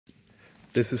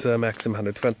This is a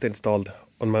Maxim120 installed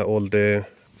on my old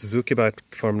Suzuki bike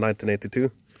from 1982.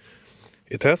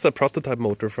 It has a prototype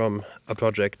motor from a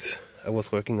project I was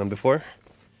working on before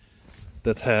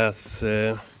that has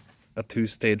a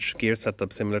two-stage gear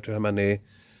setup similar to how many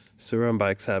Suron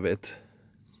bikes have it.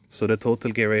 So the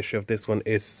total gear ratio of this one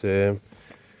is 1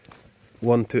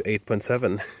 to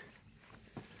 8.7.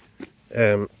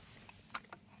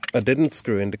 I didn't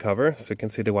screw in the cover, so you can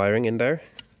see the wiring in there.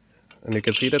 And you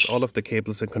can see that all of the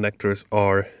cables and connectors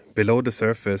are below the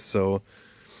surface, so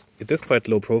it is quite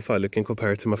low profile. You can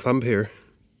compare it to my thumb here.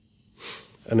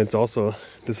 And it's also,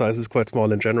 the size is quite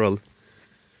small in general.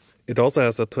 It also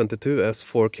has a 22S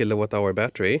 4 kilowatt hour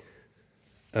battery,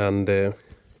 and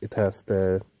it has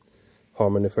the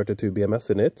Harmony 32 BMS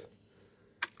in it.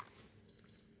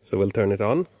 So we'll turn it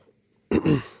on.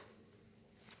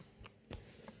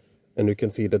 And you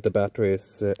can see that the battery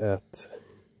is at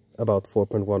about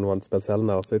 4.1 watts per cell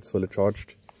now, so it's fully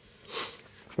charged.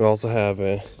 We also have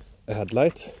a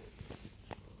headlight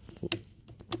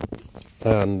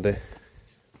and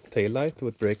tail light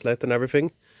with brake light and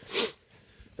everything.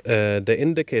 The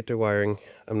indicator wiring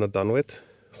I'm not done with,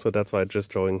 so that's why I'm just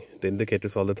drawing the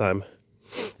indicators all the time.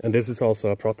 And this is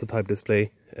also a prototype display.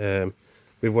 We're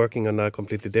working on a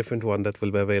completely different one that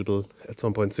will be available at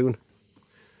some point soon.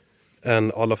 And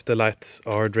all of the lights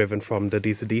are driven from the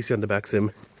DC-DC on the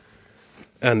Maxim,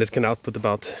 and it can output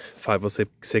about 5 or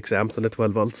 6 amps on the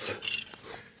 12 volts.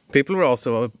 People were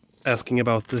also asking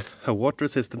about how water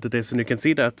resistant it is, and you can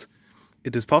see that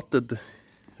it is potted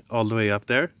all the way up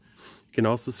there. You can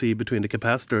also see between the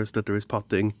capacitors that there is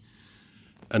potting,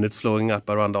 and it's flowing up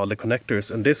around all the connectors.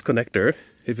 And this connector,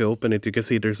 if you open it, you can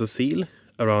see there's a seal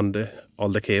around all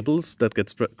the cables that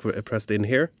gets pressed in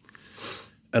here,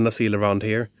 and a seal around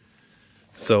here.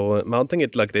 So mounting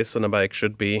it like this on a bike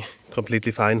should be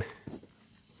completely fine.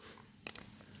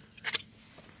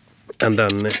 And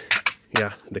then,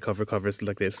 yeah, the cover covers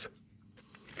like this.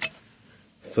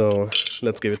 So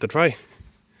let's give it a try.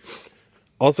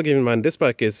 Also keep in mind, this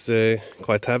bike is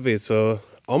quite heavy, so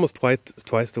almost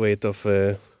twice the weight of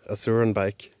a Suron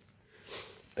bike.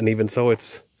 And even so,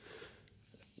 it's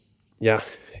a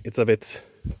bit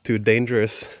too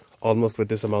dangerous, almost with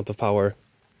this amount of power.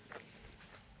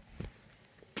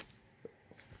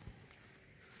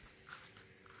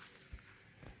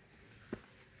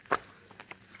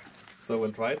 So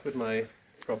we'll try it with my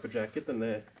proper jacket and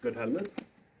a good helmet.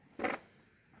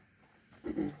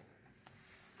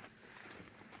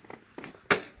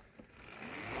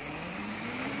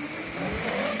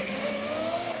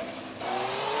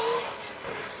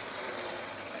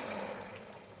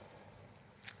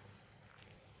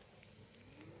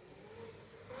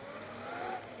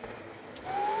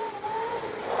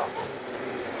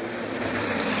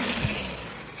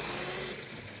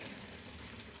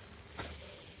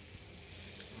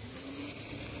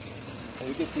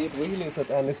 You can see it wheelies at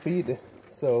any speed,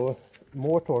 so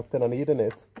more torque than I need in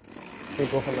it. We'll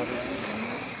go for another.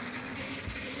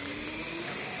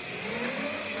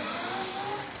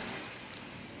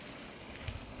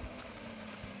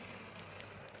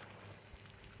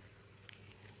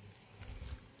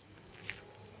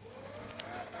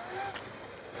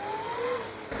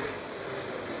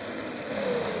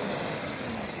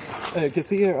 You can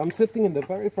see here, I'm sitting in the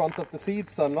very front of the seat,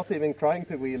 so I'm not even trying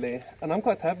to wheelie. And I'm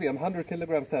quite heavy, I'm 100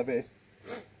 kilograms heavy.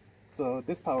 So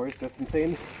this power is just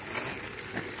insane.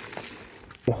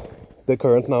 The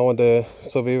current now on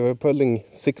so we were pulling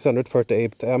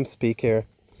 638 amps peak here.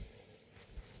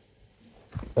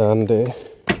 And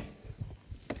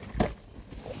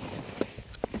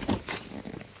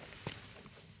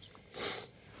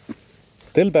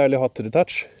still barely hot to the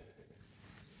touch.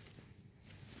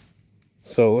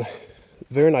 So,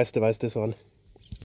 very nice device, this one.